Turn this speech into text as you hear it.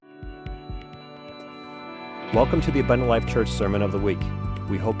Welcome to the Abundant Life Church Sermon of the Week.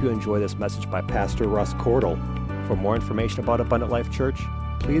 We hope you enjoy this message by Pastor Russ Cordle. For more information about Abundant Life Church,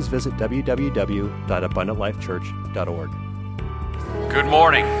 please visit www.abundantlifechurch.org. Good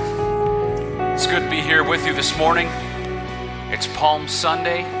morning. It's good to be here with you this morning. It's Palm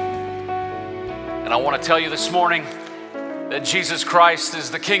Sunday, and I want to tell you this morning that Jesus Christ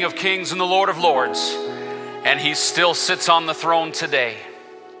is the King of Kings and the Lord of Lords, and He still sits on the throne today.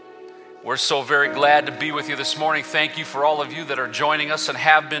 We're so very glad to be with you this morning. Thank you for all of you that are joining us and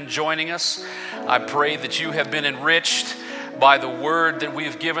have been joining us. I pray that you have been enriched by the word that we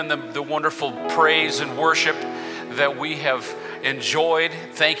have given, the wonderful praise and worship that we have enjoyed.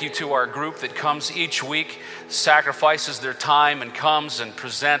 Thank you to our group that comes each week, sacrifices their time and comes and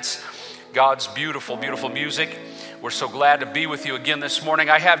presents God's beautiful, beautiful music. We're so glad to be with you again this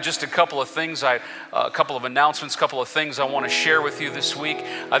morning. I have just a couple of things, a couple of announcements, a couple of things I want to share with you this week.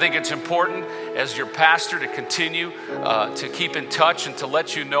 I think it's important as your pastor to continue to keep in touch and to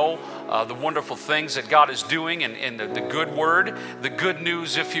let you know the wonderful things that God is doing and the good word, the good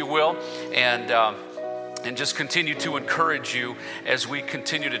news, if you will, and just continue to encourage you as we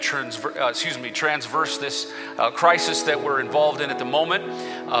continue to transverse this crisis that we're involved in at the moment.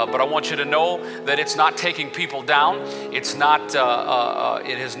 But I want you to know that it's not taking people down. It's not.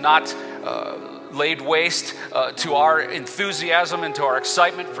 It has not laid waste to our enthusiasm and to our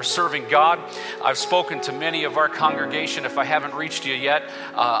excitement for serving God. I've spoken to many of our congregation. If I haven't reached you yet,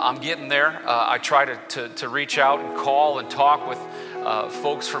 I'm getting there. I try to reach out and call and talk with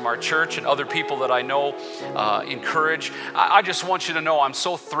folks from our church and other people that I know encourage. I just want you to know I'm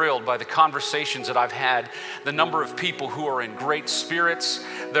so thrilled by the conversations that I've had, the number of people who are in great spirits,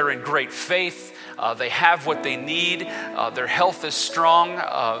 they're in great faith, they have what they need, their health is strong,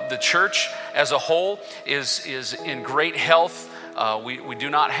 the church as a whole is in great health. We do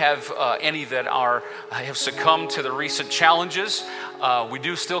not have any that have succumbed to the recent challenges. We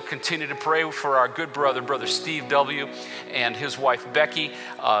do still continue to pray for our good brother Steve W. and his wife Becky.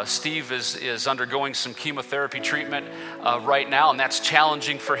 Steve is undergoing some chemotherapy treatment right now, and that's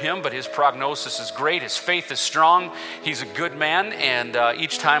challenging for him, but his prognosis is great. His faith is strong. He's a good man, and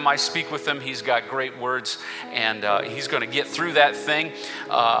each time I speak with him, he's got great words, and he's going to get through that thing.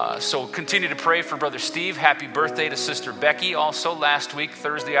 So continue to pray for Brother Steve. Happy birthday to Sister Becky also last week,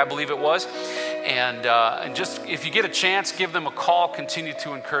 Thursday, I believe it was. And just if you get a chance, give them a call. Continue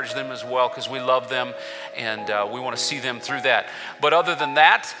to encourage them as well, because we love them and we want to see them through that. But other than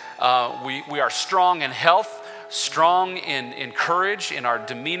that, we are strong in health, strong in courage, in our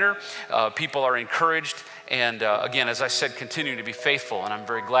demeanor. People are encouraged. And again, as I said, continue to be faithful, and I'm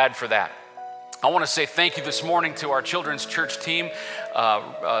very glad for that. I want to say thank you this morning to our children's church team.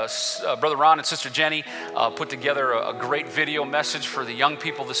 Brother Ron and Sister Jenny put together a great video message for the young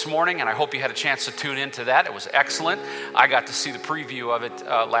people this morning, and I hope you had a chance to tune into that. It was excellent. I got to see the preview of it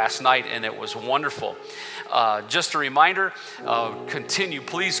last night, and it was wonderful. Just a reminder,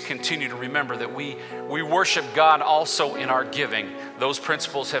 please continue to remember that we worship God also in our giving. Those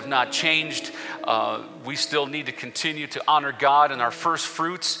principles have not changed. We still need to continue to honor God in our first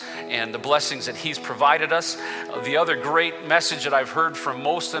fruits and the blessings that He's provided us. The other great message that I've heard from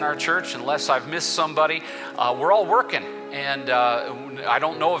most in our church, unless I've missed somebody, we're all working. And I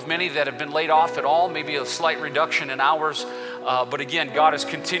don't know of many that have been laid off at all, maybe a slight reduction in hours. But again, God has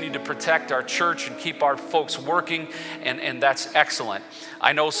continued to protect our church and keep our folks working, and that's excellent.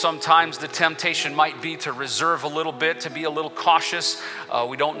 I know sometimes the temptation might be to reserve a little bit, to be a little cautious.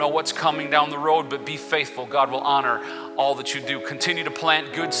 We don't know what's coming down the road, but be faithful. God will honor all that you do. Continue to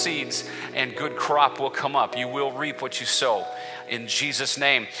plant good seeds, and good crop will come up. You will reap what you sow. In Jesus'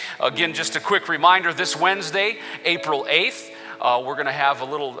 name. Again, just a quick reminder, this Wednesday, April 8th, we're going to have a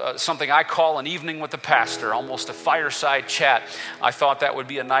little something I call an evening with the pastor, almost a fireside chat. I thought that would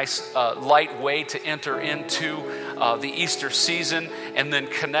be a nice light way to enter into the Easter season and then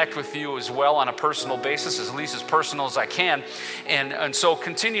connect with you as well on a personal basis, at least as personal as I can. And so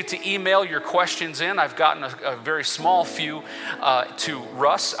continue to email your questions in. I've gotten a very small few to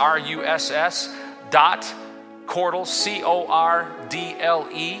Russ, R-U-S-S, Cordle,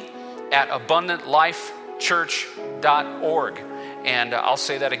 C-O-R-D-L-E, at abundantlifechurch.org. And I'll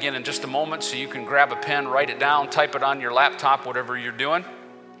say that again in just a moment, so you can grab a pen, write it down, type it on your laptop, whatever you're doing.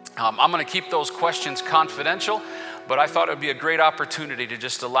 I'm going to keep those questions confidential, but I thought it would be a great opportunity to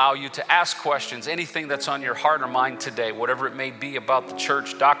just allow you to ask questions, anything that's on your heart or mind today, whatever it may be about the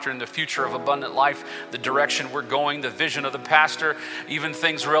church, doctrine, the future of abundant life, the direction we're going, the vision of the pastor, even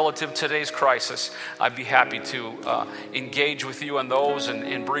things relative to today's crisis. I'd be happy to engage with you on those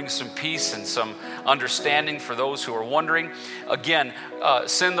and bring some peace and some understanding for those who are wondering. Again,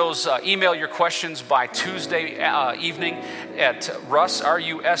 email your questions by Tuesday evening at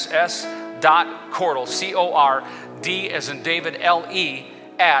russ.cordle, C-O-R-D as in David, L-E,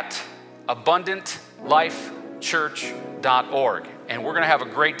 at abundantlifechurch.org. And we're going to have a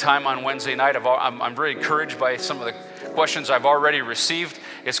great time on Wednesday night. I'm very encouraged by some of the questions I've already received.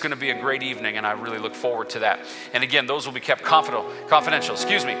 It's going to be a great evening, and I really look forward to that. And again, those will be kept confidential.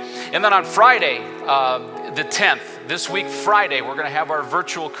 And then on Friday, the 10th, this week, Friday, we're going to have our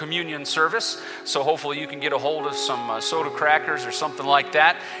virtual communion service. So hopefully you can get a hold of some soda crackers or something like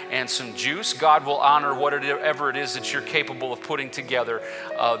that and some juice. God will honor whatever it is that you're capable of putting together.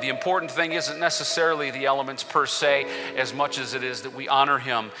 The important thing isn't necessarily the elements per se, as much as it is that we honor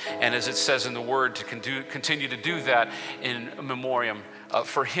him. And as it says in the Word, to continue to do that in memoriam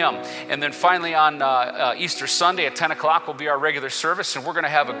for him. And then finally on Easter Sunday at 10 o'clock will be our regular service, and we're going to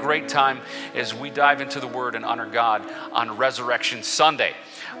have a great time as we dive into the Word and honor God on Resurrection Sunday.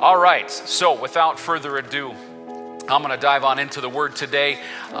 All right, so without further ado, I'm going to dive on into the Word today.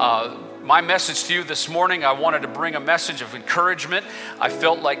 My message to you this morning, I wanted to bring a message of encouragement. I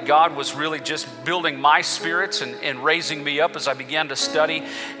felt like God was really just building my spirits and raising me up as I began to study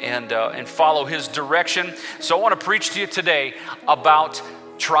and follow his direction. So I want to preach to you today about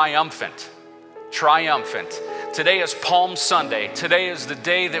Triumphant. Triumphant. Today is Palm Sunday. Today is the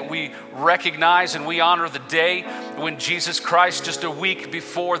day that we recognize and we honor the day when Jesus Christ, just a week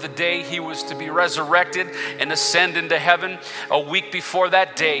before the day he was to be resurrected and ascend into heaven, a week before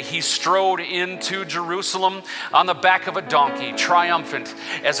that day, he strode into Jerusalem on the back of a donkey, triumphant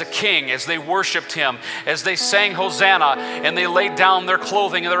as a king, as they worshiped him, as they sang Hosanna, and they laid down their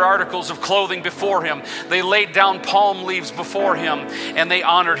clothing and their articles of clothing before him. They laid down palm leaves before him, and they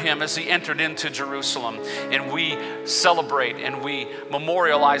honored him as he entered into Jerusalem. And we celebrate and we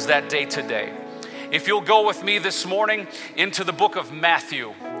memorialize that day today. If you'll go with me this morning into the book of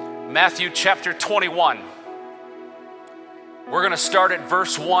Matthew chapter 21. We're going to start at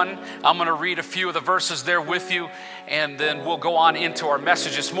verse 1. I'm going to read a few of the verses there with you, and then we'll go on into our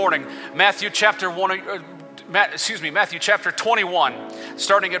message this morning. Matthew chapter 21,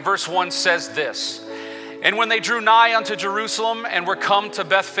 starting at verse 1, says this. And when they drew nigh unto Jerusalem and were come to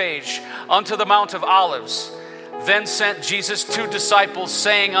Bethphage, unto the Mount of Olives, then sent Jesus 2 disciples,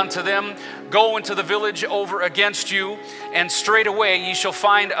 saying unto them, Go into the village over against you, and straightway ye shall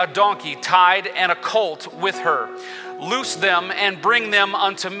find a donkey tied and a colt with her. Loose them and bring them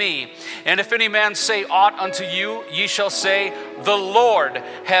unto me. And if any man say aught unto you, ye shall say, The Lord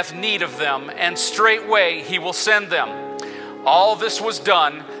hath need of them, and straightway he will send them. All this was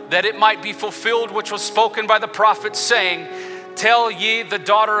done, that it might be fulfilled which was spoken by the prophet, saying, Tell ye the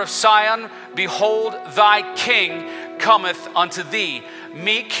daughter of Sion, Behold, thy king cometh unto thee,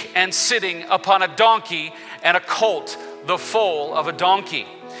 meek and sitting upon a donkey, and a colt, the foal of a donkey.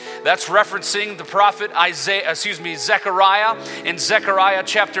 That's referencing the prophet Zechariah. In Zechariah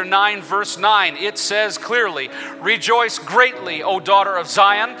chapter 9, verse 9, it says clearly, Rejoice greatly, O daughter of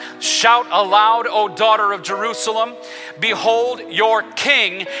Zion. Shout aloud, O daughter of Jerusalem. Behold, your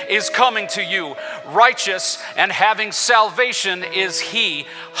king is coming to you. Righteous and having salvation is he,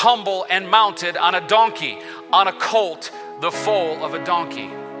 humble and mounted on a donkey, on a colt, the foal of a donkey.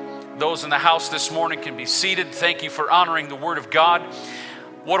 Those in the house this morning can be seated. Thank you for honoring the word of God.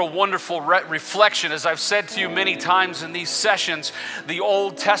 What a wonderful reflection. As I've said to you many times in these sessions, the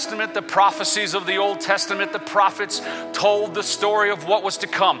Old Testament, the prophecies of the Old Testament, the prophets told the story of what was to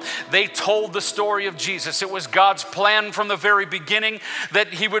come. They told the story of Jesus. It was God's plan from the very beginning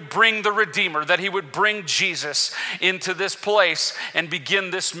that he would bring the Redeemer, that he would bring Jesus into this place and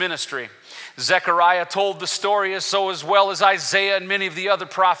begin this ministry. Zechariah told the story as well as Isaiah and many of the other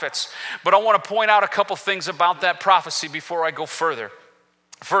prophets. But I want to point out a couple things about that prophecy before I go further.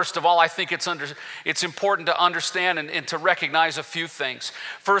 First of all, I think it's important to understand and to recognize a few things.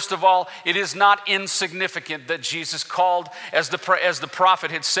 First of all, it is not insignificant that Jesus called, as the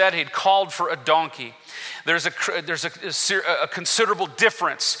prophet had said, he'd called for a donkey. There's a considerable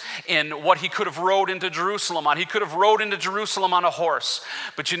difference in what he could have rode into Jerusalem on. He could have rode into Jerusalem on a horse.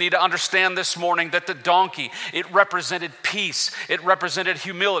 But you need to understand this morning that the donkey, it represented peace. It represented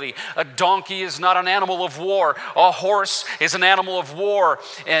humility. A donkey is not an animal of war. A horse is an animal of war.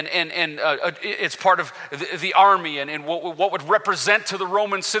 and it's part of the army and what would represent to the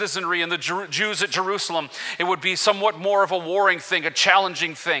Roman citizenry and the Jews at Jerusalem. It would be somewhat more of a warring thing, a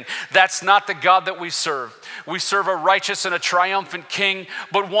challenging thing. That's not the God that we serve. We serve a righteous and a triumphant king,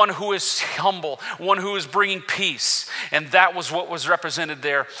 but one who is humble, one who is bringing peace. And that was what was represented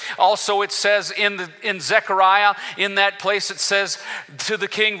there. Also, it says in Zechariah, in that place, it says, to the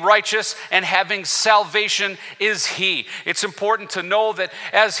king, righteous and having salvation is he. It's important to know that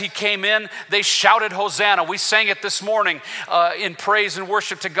as he came in, they shouted Hosanna. We sang it this morning in praise and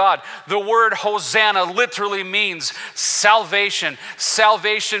worship to God. The word Hosanna literally means salvation.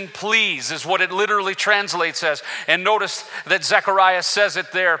 Salvation, please, is what it literally translates as. And notice that Zechariah says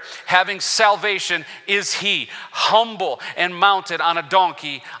it there, having salvation is he, humble and mounted on a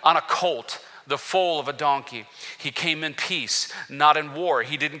donkey, on a colt, the foal of a donkey. He came in peace, not in war.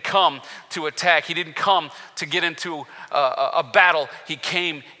 He didn't come to attack. He didn't come to get into a battle. He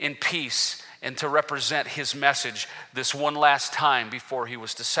came in peace and to represent his message this one last time before he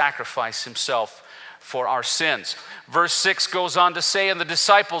was to sacrifice himself for our sins. Verse 6 goes on to say, and the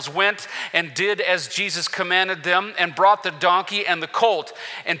disciples went and did as Jesus commanded them, and brought the donkey and the colt,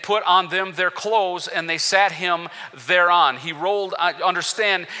 and put on them their clothes, and they sat him thereon. He rode on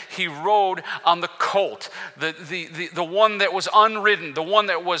the colt, the one that was unridden, the one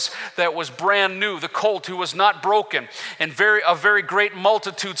that was brand new, the colt who was not broken. And a very great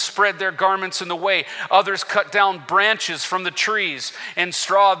multitude spread their garments in the way. Others cut down branches from the trees and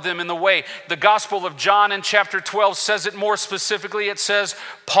strawed them in the way. The Gospel of John in chapter 12 says it more specifically. It says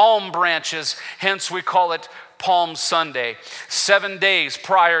palm branches, hence we call it Palm Sunday. 7 days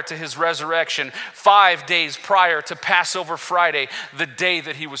prior to his resurrection, 5 days prior to Passover Friday, the day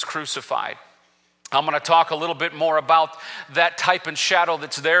that he was crucified. I'm going to talk a little bit more about that type and shadow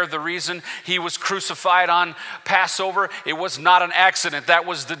that's there. The reason he was crucified on Passover, it was not an accident. That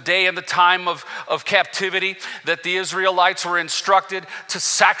was the day and the time of captivity that the Israelites were instructed to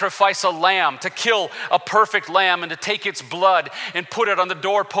sacrifice a lamb, to kill a perfect lamb and to take its blood and put it on the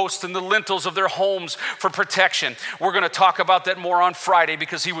doorposts and the lintels of their homes for protection. We're going to talk about that more on Friday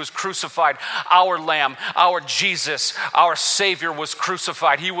because he was crucified. Our lamb, our Jesus, our Savior was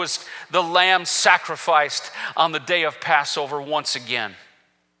crucified. He was the lamb sacrificed on the day of Passover once again.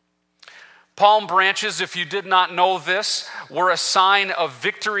 Palm branches, if you did not know this, were a sign of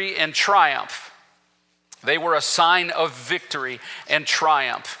victory and triumph. They were a sign of victory and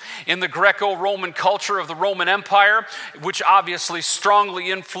triumph. In the Greco-Roman culture of the Roman Empire, which obviously strongly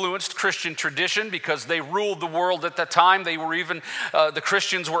influenced Christian tradition because they ruled the world at the time, the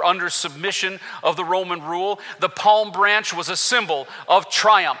Christians were under submission of the Roman rule. The palm branch was a symbol of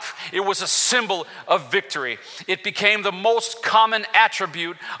triumph. It was a symbol of victory. It became the most common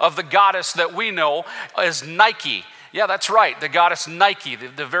attribute of the goddess that we know as Nike. Yeah, that's right, the goddess Nike,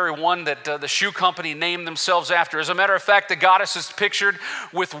 the very one that the shoe company named themselves after. As a matter of fact, the goddess is pictured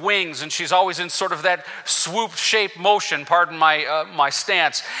with wings, and she's always in sort of that swoop-shaped motion, pardon my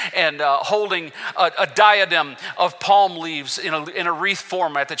stance, and holding a diadem of palm leaves in a wreath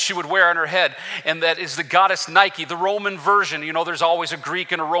format that she would wear on her head, and that is the goddess Nike. The Roman version, there's always a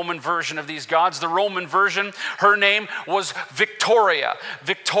Greek and a Roman version of these gods. The Roman version, her name was Victoria.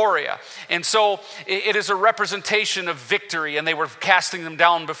 And so it is a representation of victory, and they were casting them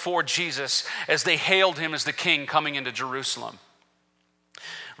down before Jesus as they hailed him as the king coming into Jerusalem.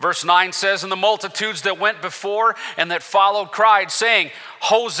 Verse 9 says, and the multitudes that went before and that followed cried, saying,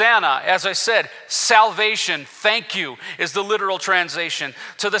 Hosanna, as I said, salvation, thank you, is the literal translation,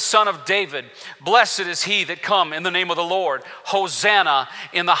 to the Son of David. Blessed is he that come in the name of the Lord. Hosanna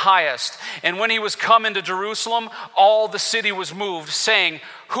in the highest. And when he was come into Jerusalem, all the city was moved, saying,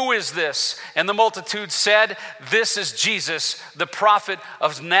 who is this? And the multitude said, this is Jesus, the prophet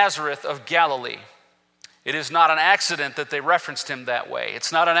of Nazareth of Galilee. It is not an accident that they referenced him that way.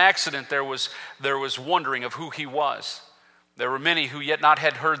 It's not an accident there was wondering of who he was. There were many who yet not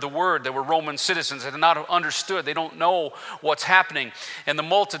had heard the word. There were Roman citizens that had not understood. They don't know what's happening. And the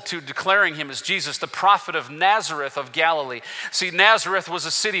multitude declaring him as Jesus, the prophet of Nazareth of Galilee. See, Nazareth was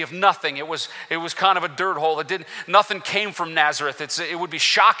a city of nothing. It was kind of a dirt hole. Nothing came from Nazareth. It would be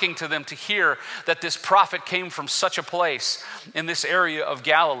shocking to them to hear that this prophet came from such a place in this area of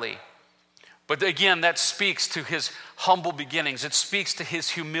Galilee. But again, that speaks to his humble beginnings. It speaks to his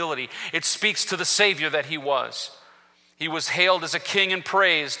humility. It speaks to the Savior that he was. He was hailed as a king and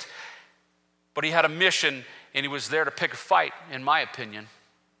praised, but he had a mission, and he was there to pick a fight, in my opinion.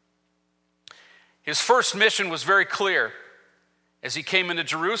 His first mission was very clear. As he came into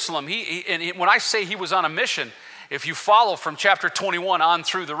Jerusalem, when I say he was on a mission, if you follow from chapter 21 on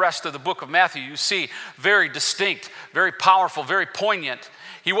through the rest of the book of Matthew, you see very distinct, very powerful, very poignant.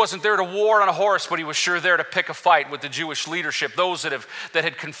 He wasn't there to war on a horse, but he was sure there to pick a fight with the Jewish leadership, those that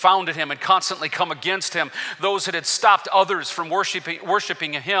had confounded him and constantly come against him, those that had stopped others from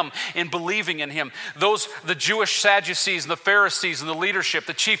worshiping him and believing in him. The Jewish Sadducees and the Pharisees and the leadership,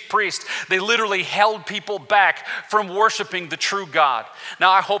 the chief priests, they literally held people back from worshiping the true God.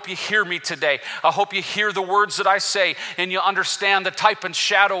 Now, I hope you hear me today. I hope you hear the words that I say and you understand the type and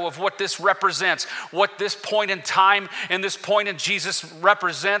shadow of what this represents, what this point in time and this point in Jesus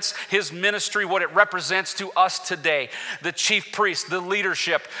represents, his ministry, what it represents to us today. The chief priests, the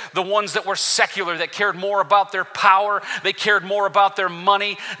leadership, the ones that were secular, that cared more about their power, they cared more about their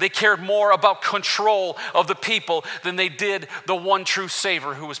money, they cared more about control of the people than they did the one true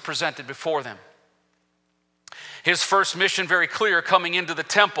Savior who was presented before them. His first mission, very clear, coming into the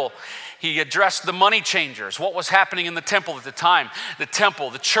temple, he addressed the money changers. What was happening in the temple at the time? The temple,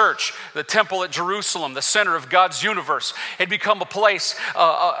 the church, the temple at Jerusalem, the center of God's universe, had become a place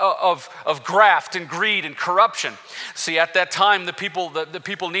of graft and greed and corruption. See, at that time, the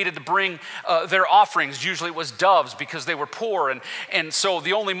people needed to bring their offerings. Usually it was doves because they were poor. And so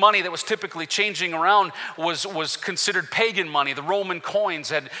the only money that was typically changing around was considered pagan money. The Roman coins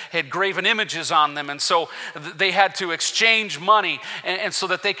had graven images on them. And so they had to exchange money and so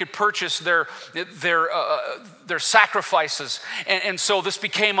that they could purchase their sacrifices, and so this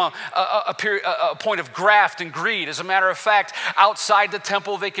became a point of graft and greed. As a matter of fact, outside the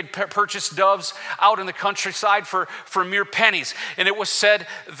temple, they could purchase doves out in the countryside for mere pennies. And it was said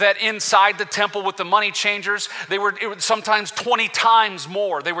that inside the temple with the money changers, it was sometimes 20 times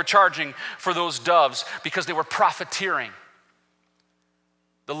more they were charging for those doves because they were profiteering.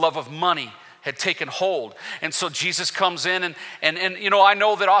 The love of money had taken hold. And so Jesus comes in and you know, I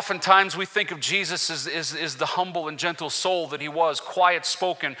know that oftentimes we think of Jesus as the humble and gentle soul that he was, quiet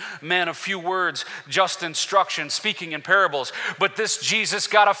spoken, man of few words, just instruction, speaking in parables. But this Jesus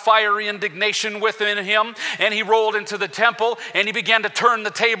got a fiery indignation within him, and he rolled into the temple and he began to turn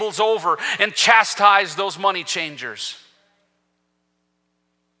the tables over and chastise those money changers.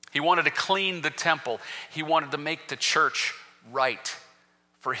 He wanted to clean the temple. He wanted to make the church right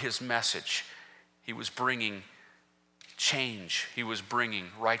for his message. He was bringing change. He was bringing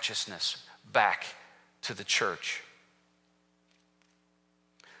righteousness back to the church.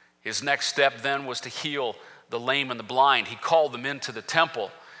 His next step then was to heal the lame and the blind. He called them into the temple.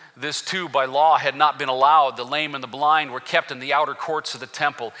 This too, by law, had not been allowed. The lame and the blind were kept in the outer courts of the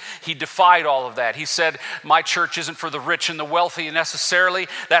temple. He defied all of that. He said, my church isn't for the rich and the wealthy necessarily.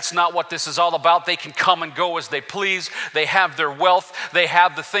 That's not what this is all about. They can come and go as they please. They have their wealth. They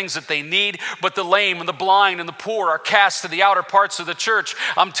have the things that they need. But the lame and the blind and the poor are cast to the outer parts of the church.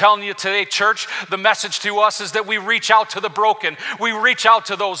 I'm telling you today, church, the message to us is that we reach out to the broken. We reach out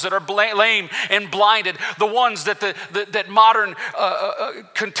to those that are lame and blinded, the ones that modern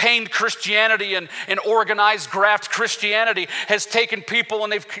contained Christianity and organized graft Christianity has taken people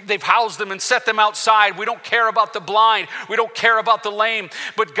and they've housed them and set them outside. We don't care about the blind. We don't care about the lame.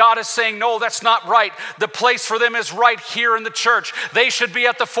 But God is saying, no, that's not right. The place for them is right here in the church. They should be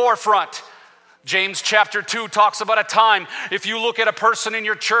at the forefront. James chapter 2 talks about a time, if you look at a person in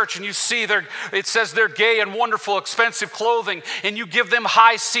your church and you see it says they're gay and wonderful, expensive clothing, and you give them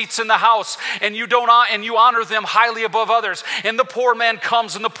high seats in the house, and you honor them highly above others, and the poor man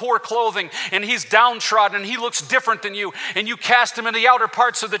comes in the poor clothing, and he's downtrodden, and he looks different than you, and you cast him in the outer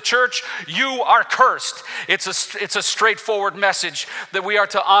parts of the church, you are cursed. It's a straightforward message that we are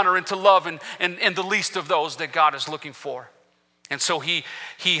to honor and to love and the least of those that God is looking for. And so he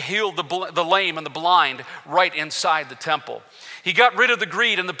healed the lame and the blind right inside the temple. He got rid of the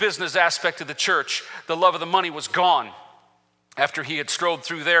greed and the business aspect of the church. The love of the money was gone. After he had strode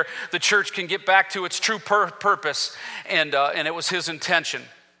through there, the church can get back to its true purpose, and it was his intention.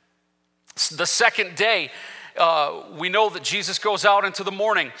 The second day, we know that Jesus goes out into the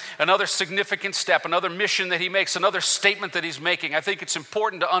morning, another significant step, another mission that he makes, another statement that he's making. I think it's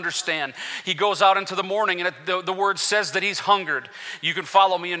important to understand. He goes out into the morning, and the word says that he's hungered. You can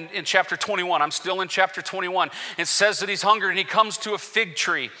follow me in chapter 21. I'm still in chapter 21. It says that he's hungered, and he comes to a fig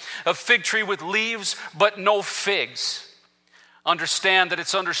tree with leaves but no figs. Understand that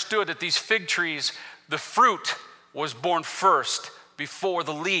it's understood that these fig trees, the fruit was born first before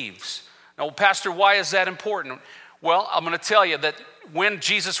the leaves. Now, Pastor, why is that important? Well, I'm going to tell you that when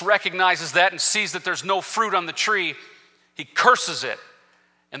Jesus recognizes that and sees that there's no fruit on the tree, he curses it,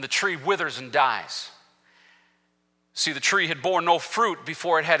 and the tree withers and dies. See, the tree had borne no fruit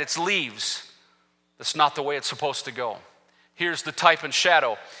before it had its leaves. That's not the way it's supposed to go. Here's the type and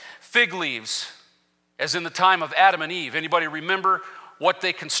shadow. Fig leaves, as in the time of Adam and Eve. Anybody remember what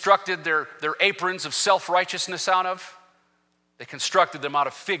they constructed their aprons of self-righteousness out of? They constructed them out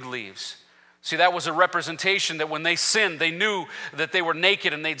of fig leaves. See, that was a representation that when they sinned, they knew that they were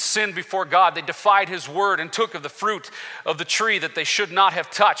naked and they'd sinned before God. They defied his word and took of the fruit of the tree that they should not have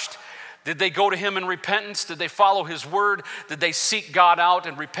touched. Did they go to him in repentance? Did they follow his word? Did they seek God out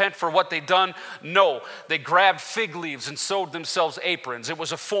and repent for what they'd done? No. They grabbed fig leaves and sewed themselves aprons. It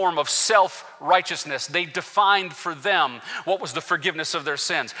was a form of self-righteousness. They defined for them what was the forgiveness of their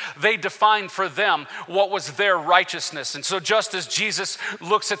sins. They defined for them what was their righteousness. And so just as Jesus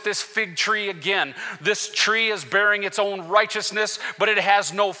looks at this fig tree again, this tree is bearing its own righteousness, but it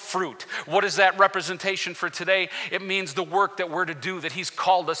has no fruit. What is that representation for today? It means the work that we're to do, that he's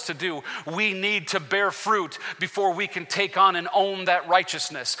called us to do. We need to bear fruit before we can take on and own that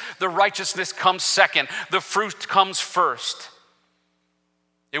righteousness. The righteousness comes second. The fruit comes first.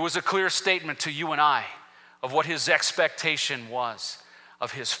 It was a clear statement to you and I of what his expectation was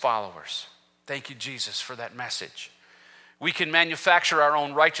of his followers. Thank you, Jesus, for that message. We can manufacture our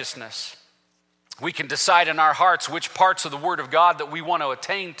own righteousness. We can decide in our hearts which parts of the Word of God that we want to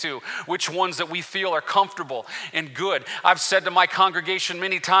attain to, which ones that we feel are comfortable and good. I've said to my congregation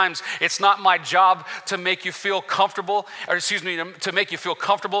many times, it's not my job to make you feel comfortable, to make you feel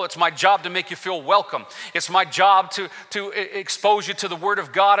comfortable. It's my job to make you feel welcome. It's my job to expose you to the Word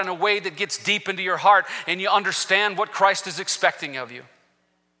of God in a way that gets deep into your heart and you understand what Christ is expecting of you.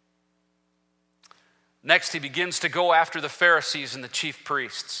 Next, he begins to go after the Pharisees and the chief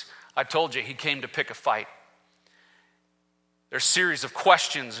priests. I told you he came to pick a fight. There's a series of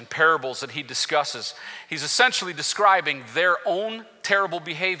questions and parables that he discusses. He's essentially describing their own terrible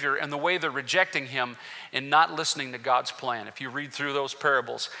behavior and the way they're rejecting him and not listening to God's plan. If you read through those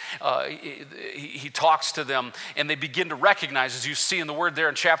parables, he talks to them and they begin to recognize, as you see in the word there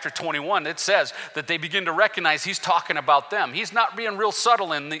in chapter 21, it says that they begin to recognize he's talking about them. He's not being real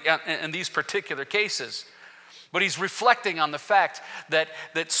subtle in these particular cases. But he's reflecting on the fact that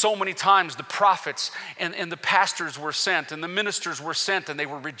so many times the prophets and the pastors were sent and the ministers were sent and they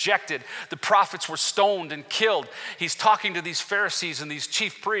were rejected. The prophets were stoned and killed. He's talking to these Pharisees and these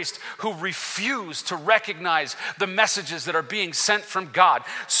chief priests who refuse to recognize the messages that are being sent from God.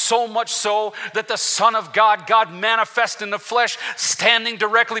 So much so that the Son of God, God manifest in the flesh, standing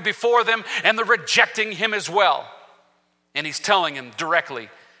directly before them, and they're rejecting him as well. And he's telling them directly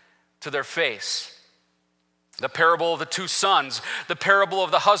to their face. The parable of the two sons, the parable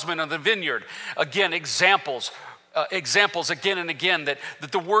of the husband of the vineyard. Again, examples again and again that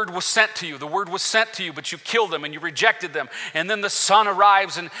the word was sent to you. The word was sent to you, but you killed them and you rejected them. And then the son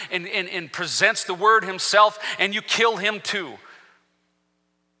arrives and presents the word himself, and you kill him too.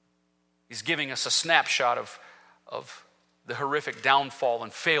 He's giving us a snapshot of the horrific downfall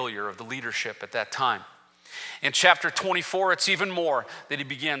and failure of the leadership at that time. In chapter 24, it's even more that he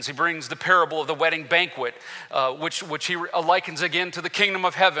begins. He brings the parable of the wedding banquet, which he likens again to the kingdom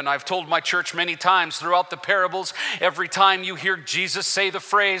of heaven. I've told my church many times throughout the parables, every time you hear Jesus say the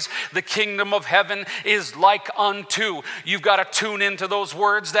phrase, the kingdom of heaven is like unto, you've got to tune into those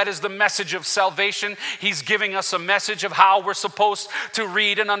words. That is the message of salvation. He's giving us a message of how we're supposed to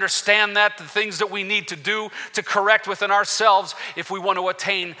read and understand that, the things that we need to do to correct within ourselves if we want to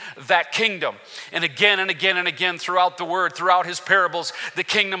attain that kingdom. And again and again throughout the word, throughout his parables, the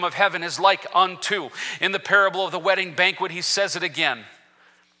kingdom of heaven is like unto. In the parable of the wedding banquet, he says it again.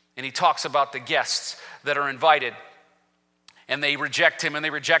 And he talks about the guests that are invited. And they reject him.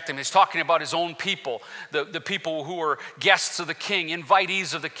 He's talking about his own people, the people who are guests of the king,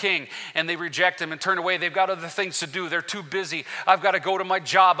 invitees of the king, and they reject him and turn away. They've got other things to do. They're too busy. I've got to go to my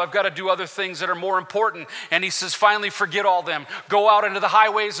job. I've got to do other things that are more important. And he says, finally, forget all them. Go out into the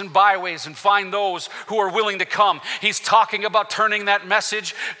highways and byways and find those who are willing to come. He's talking about turning that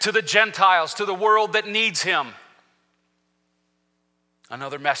message to the Gentiles, to the world that needs him.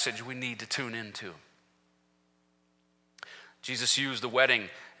 Another message we need to tune into. Jesus used the wedding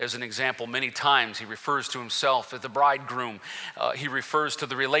as an example many times. He refers to himself as the bridegroom. He refers to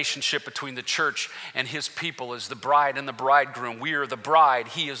the relationship between the church and his people as the bride and the bridegroom. We are the bride.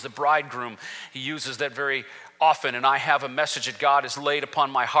 He is the bridegroom. He uses that very often, and I have a message that God has laid upon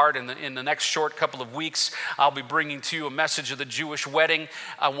my heart. In the next short couple of weeks, I'll be bringing to you a message of the Jewish wedding.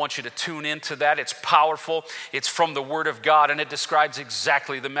 I want you to tune into that. It's powerful. It's from the Word of God, and it describes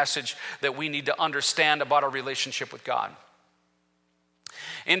exactly the message that we need to understand about our relationship with God.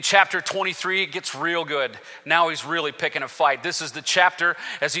 In chapter 23, it gets real good. Now he's really picking a fight. This is the chapter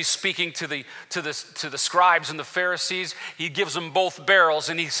as he's speaking to the scribes and the Pharisees. He gives them both barrels,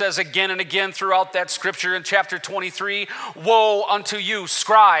 and he says again and again throughout that scripture in chapter 23, "Woe unto you,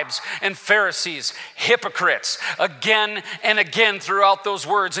 scribes and Pharisees, hypocrites," again and again throughout those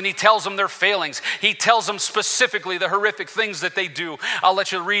words. And he tells them their failings. He tells them specifically the horrific things that they do. I'll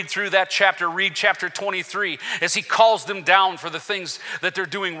let you read through that chapter. Read chapter 23 as he calls them down for the things that they're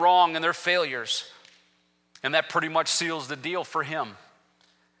doing wrong and their failures. And that pretty much seals the deal for him.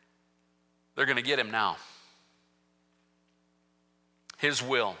 They're going to get him now. His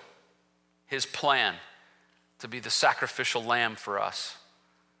will, his plan to be the sacrificial lamb for us.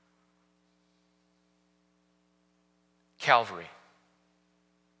 Calvary.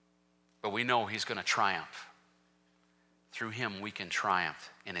 But we know he's going to triumph. Through him we can triumph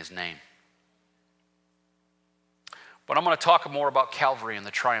in his name. But I'm going to talk more about Calvary and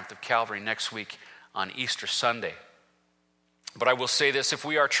the triumph of Calvary next week on Easter Sunday. But I will say this, if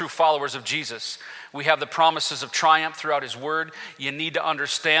we are true followers of Jesus, we have the promises of triumph throughout his word. You need to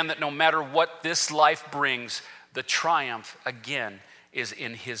understand that no matter what this life brings, the triumph, again, is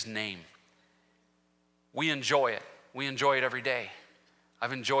in his name. We enjoy it. We enjoy it every day.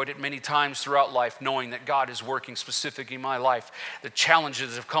 I've enjoyed it many times throughout life, knowing that God is working specifically in my life. The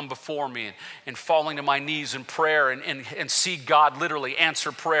challenges have come before me, and falling to my knees in prayer and see God literally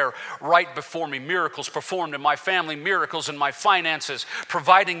answer prayer right before me. Miracles performed in my family, miracles in my finances,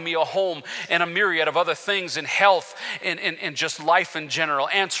 providing me a home and a myriad of other things in health and just life in general,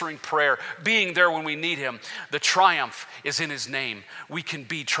 answering prayer, being there when we need him. The triumph is in his name. We can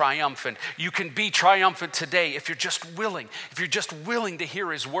be triumphant. You can be triumphant today if you're just willing to hear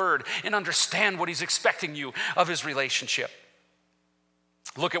his word and understand what he's expecting you of his relationship.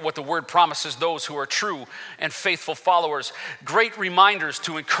 Look at what the word promises those who are true and faithful followers. Great reminders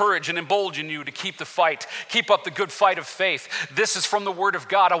to encourage and embolden you to keep the fight. Keep up the good fight of faith. This is from the word of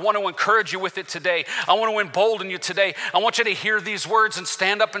God. I want to encourage you with it today. I want to embolden you today. I want you to hear these words and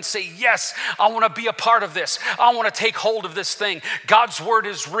stand up and say, yes, I want to be a part of this. I want to take hold of this thing. God's word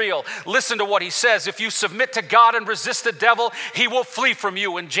is real. Listen to what he says. If you submit to God and resist the devil, he will flee from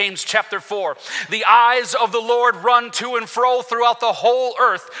you in James chapter 4. The eyes of the Lord run to and fro throughout the whole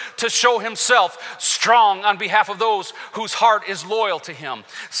earth to show himself strong on behalf of those whose heart is loyal to him.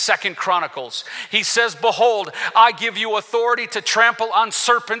 2 Chronicles. He says, behold, I give you authority to trample on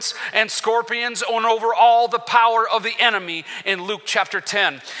serpents and scorpions and over all the power of the enemy in Luke chapter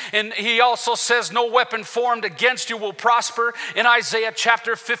 10. And he also says, no weapon formed against you will prosper in Isaiah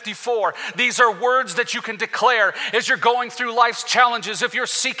chapter 54. These are words that you can declare as you're going through life's challenges. If you're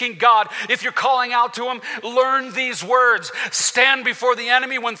seeking God, if you're calling out to him, learn these words. Stand before the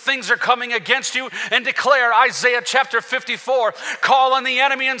enemy when things are coming against you and declare Isaiah chapter 54. Call on the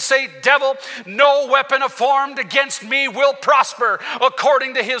enemy and say, devil, no weapon formed against me will prosper,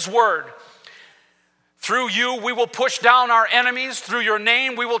 according to his word. Through you, we will push down our enemies. Through your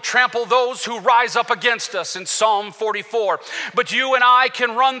name, we will trample those who rise up against us in Psalm 44. But you and I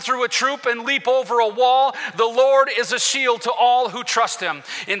can run through a troop and leap over a wall. The Lord is a shield to all who trust him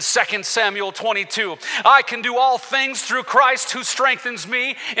in 2 Samuel 22. I can do all things through Christ who strengthens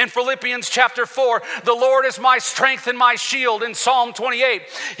me in Philippians chapter 4. The Lord is my strength and my shield in Psalm 28.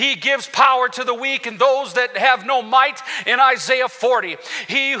 He gives power to the weak and those that have no might in Isaiah 40.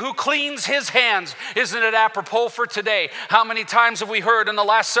 He who cleans his hands is Isn't it apropos for today? How many times have we heard in the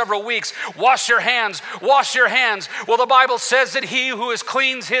last several weeks, wash your hands, wash your hands. Well, the Bible says that he who has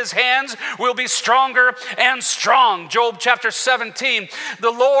cleansed his hands will be stronger and strong. Job chapter 17, the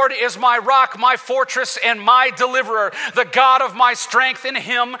Lord is my rock, my fortress, and my deliverer, the God of my strength. In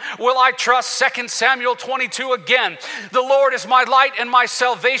him will I trust. 2 Samuel 22 again. The Lord is my light and my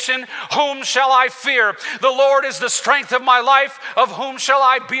salvation. Whom shall I fear? The Lord is the strength of my life. Of whom shall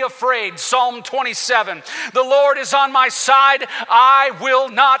I be afraid? Psalm 27. The Lord is on my side. I will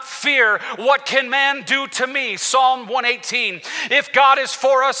not fear. What can man do to me? Psalm 118. If God is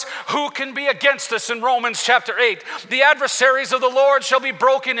for us, who can be against us? In Romans chapter 8. The adversaries of the Lord shall be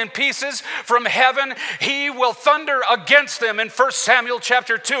broken in pieces. From heaven he will thunder against them. In 1 Samuel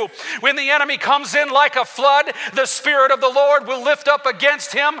chapter 2. When the enemy comes in like a flood, the Spirit of the Lord will lift up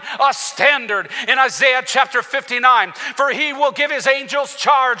against him a standard. In Isaiah chapter 59. For he will give his angels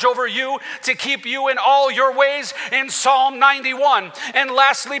charge over you to keep you in all your ways, in Psalm 91. And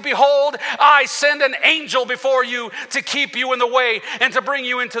lastly, behold, I send an angel before you to keep you in the way and to bring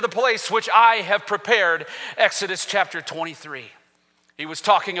you into the place which I have prepared. Exodus chapter 23. He was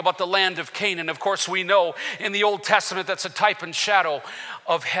talking about the land of Canaan. Of course, we know in the Old Testament that's a type and shadow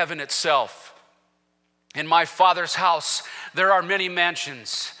of heaven itself. In my Father's house there are many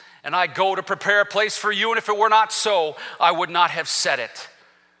mansions, and I go to prepare a place for you, and if it were not so, I would not have said it.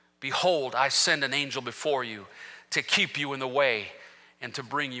 Behold, I send an angel before you to keep you in the way and to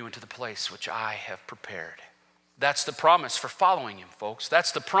bring you into the place which I have prepared. That's the promise for following him, folks.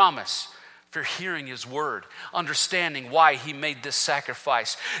 That's the promise for hearing his word, understanding why he made this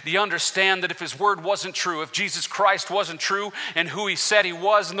sacrifice. Do you understand that if his word wasn't true, if Jesus Christ wasn't true and who he said he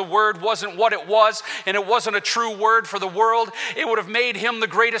was, and the word wasn't what it was, and it wasn't a true word for the world, it would have made him the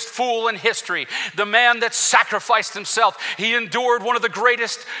greatest fool in history. The man that sacrificed himself. He endured one of the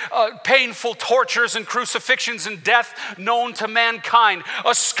greatest painful tortures and crucifixions and death known to mankind.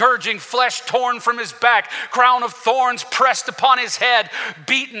 A scourging, flesh torn from his back, crown of thorns pressed upon his head,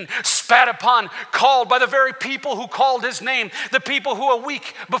 beaten, spat upon, called by the very people who called his name, the people who a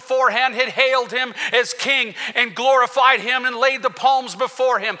week beforehand had hailed him as king and glorified him and laid the palms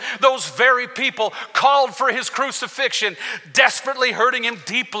before him. Those very people called for his crucifixion, desperately hurting him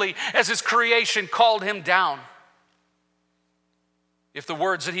deeply as his creation called him down. If the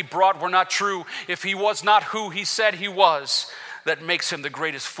words that he brought were not true, if he was not who he said he was, that makes him the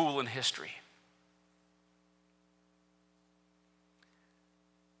greatest fool in history.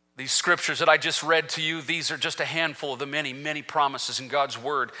 These scriptures that I just read to you, these are just a handful of the many, many promises in God's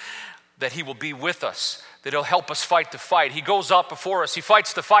word that he will be with us, that he'll help us fight the fight. He goes up before us. He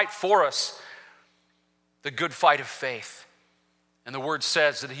fights the fight for us, the good fight of faith. And the word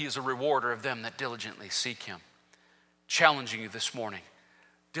says that he is a rewarder of them that diligently seek him. Challenging you this morning,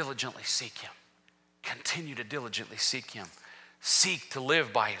 diligently seek him. Continue to diligently seek him. Seek to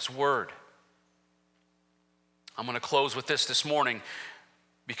live by his word. I'm going to close with this morning,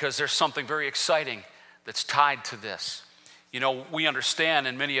 because there's something very exciting that's tied to this. You know, we understand,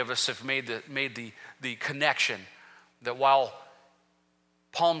 and many of us have made the connection that while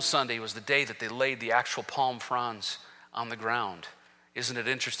Palm Sunday was the day that they laid the actual palm fronds on the ground, isn't it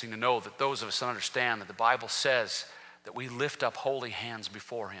interesting to know that those of us that understand that the Bible says that we lift up holy hands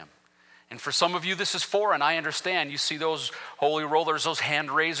before him. And for some of you, this is foreign. I understand. You see those holy rollers, those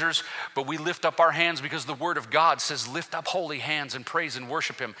hand raisers, but we lift up our hands because the word of God says, lift up holy hands and praise and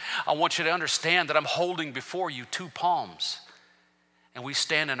worship him. I want you to understand that I'm holding before you two palms. And we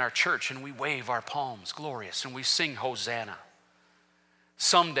stand in our church and we wave our palms, glorious, and we sing Hosanna.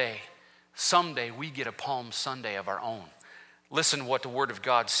 Someday we get a Palm Sunday of our own. Listen what the word of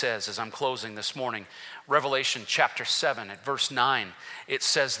God says as I'm closing this morning. Revelation chapter 7 at verse 9. It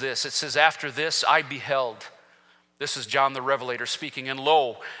says this. It says, after this I beheld. This is John the Revelator speaking. And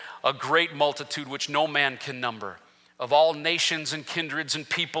lo, a great multitude which no man can number, of all nations and kindreds and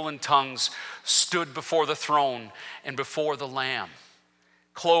people and tongues, stood before the throne and before the Lamb,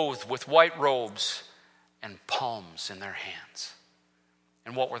 clothed with white robes and palms in their hands.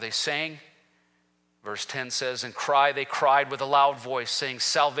 And what were they saying? Verse 10 says, and they cried with a loud voice, saying,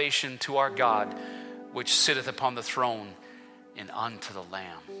 salvation to our God, which sitteth upon the throne, and unto the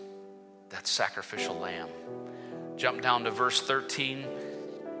Lamb, that sacrificial Lamb. Jump down to verse 13.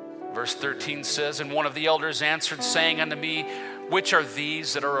 Verse 13 says, and one of the elders answered, saying unto me, which are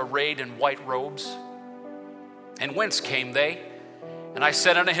these that are arrayed in white robes? And whence came they? And I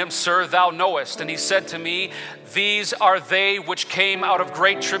said unto him, sir, thou knowest. And he said to me, these are they which came out of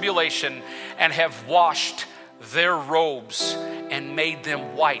great tribulation, and have washed their robes and made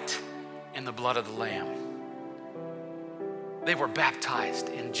them white in the blood of the Lamb. They were baptized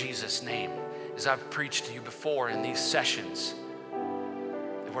in Jesus' name. As I've preached to you before in these sessions,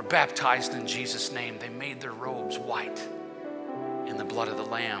 they were baptized in Jesus' name. They made their robes white in the blood of the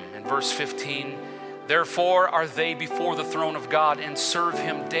Lamb. In verse 15, therefore are they before the throne of God, and serve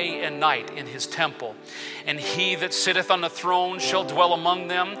him day and night in his temple. And he that sitteth on the throne shall dwell among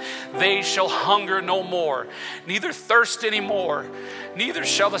them. They shall hunger no more, neither thirst any more, neither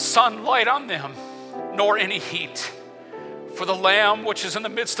shall the sun light on them, nor any heat. For the Lamb which is in the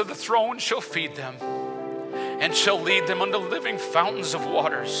midst of the throne shall feed them, and shall lead them unto living fountains of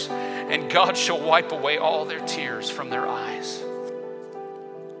waters. And God shall wipe away all their tears from their eyes.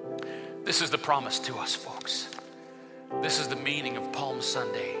 This is the promise to us, folks. This is the meaning of Palm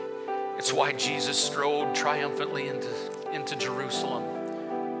Sunday. It's why Jesus strode triumphantly into Jerusalem,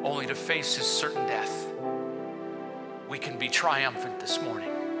 only to face his certain death. We can be triumphant this morning.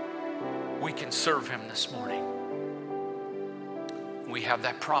 We can serve him this morning. We have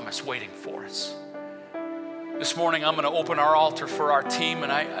that promise waiting for us. This morning, I'm going to open our altar for our team.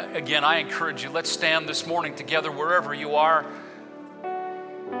 And I encourage you, let's stand this morning together wherever you are.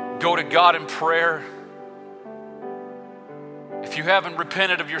 Go to God in prayer. If you haven't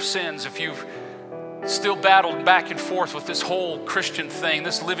repented of your sins, if you've still battled back and forth with this whole Christian thing,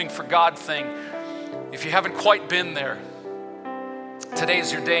 this living for God thing, If you haven't quite been there, today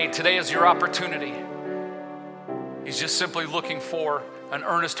is your day. Today is your opportunity. He's just simply looking for an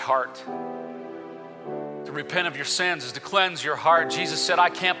earnest heart. To repent of your sins is to cleanse your heart. Jesus said, I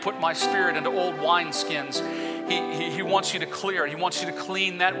can't put my spirit into old wineskins. He wants you to clear. He wants you to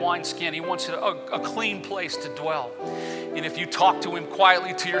clean that wineskin. He wants you to, a clean place to dwell. And if you talk to him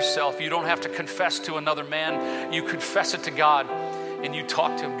quietly to yourself, you don't have to confess to another man. You confess it to God and you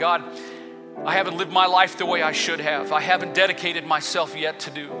talk to him. God, I haven't lived my life the way I should have. I haven't dedicated myself yet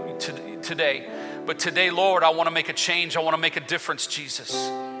today. But today, Lord, I want to make a change. I want to make a difference, Jesus.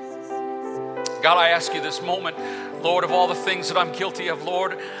 God, I ask you this moment, Lord, of all the things that I'm guilty of,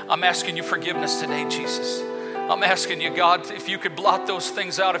 Lord, I'm asking you forgiveness today, Jesus. I'm asking you, God, if you could blot those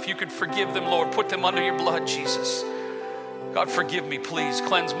things out, if you could forgive them, Lord, put them under your blood, Jesus. God, forgive me, please.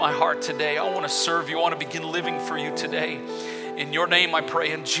 Cleanse my heart today. I want to serve you. I want to begin living for you today. In your name I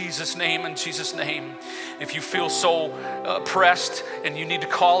pray, in Jesus' name, in Jesus' name. If you feel so pressed and you need to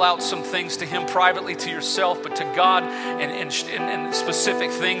call out some things to him privately to yourself, but to God and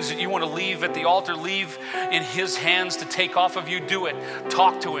specific things that you want to leave at the altar, leave in his hands to take off of you, do it.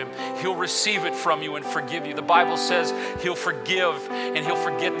 Talk to him. He'll receive it from you and forgive you. The Bible says he'll forgive and he'll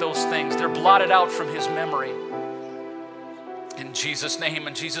forget those things. They're blotted out from his memory. In Jesus'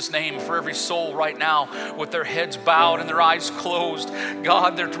 name, for every soul right now with their heads bowed and their eyes closed,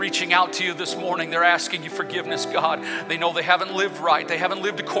 God, they're reaching out to you this morning. They're asking you forgiveness, God. They know they haven't lived right. They haven't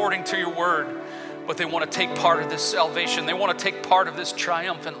lived according to your word, but they want to take part of this salvation. They want to take part of this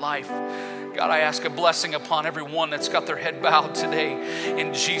triumphant life. God, I ask a blessing upon everyone that's got their head bowed today.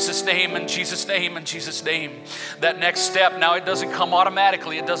 In Jesus' name, in Jesus' name, in Jesus' name. That next step, now it doesn't come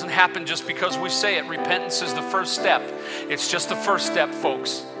automatically. It doesn't happen just because we say it. Repentance is the first step. It's just the first step,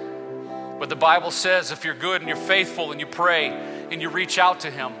 folks. But the Bible says if you're good and you're faithful and you pray and you reach out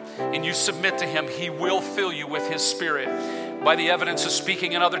to him and you submit to him, he will fill you with his spirit. By the evidence of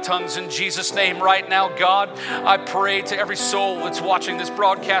speaking in other tongues in Jesus' name right now, God, I pray to every soul that's watching this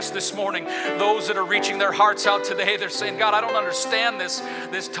broadcast this morning, those that are reaching their hearts out today, they're saying, God, I don't understand this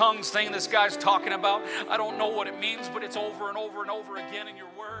tongues thing this guy's talking about. I don't know what it means, but it's over and over and over again in your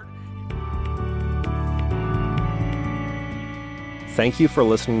word. Thank you for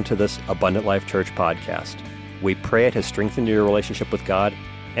listening to this Abundant Life Church podcast. We pray it has strengthened your relationship with God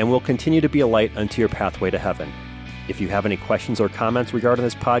and will continue to be a light unto your pathway to heaven. If you have any questions or comments regarding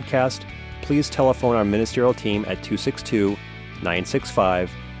this podcast, please telephone our ministerial team at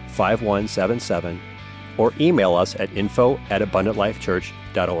 262-965-5177 or email us at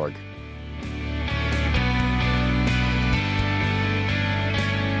info@abundantlifechurch.org.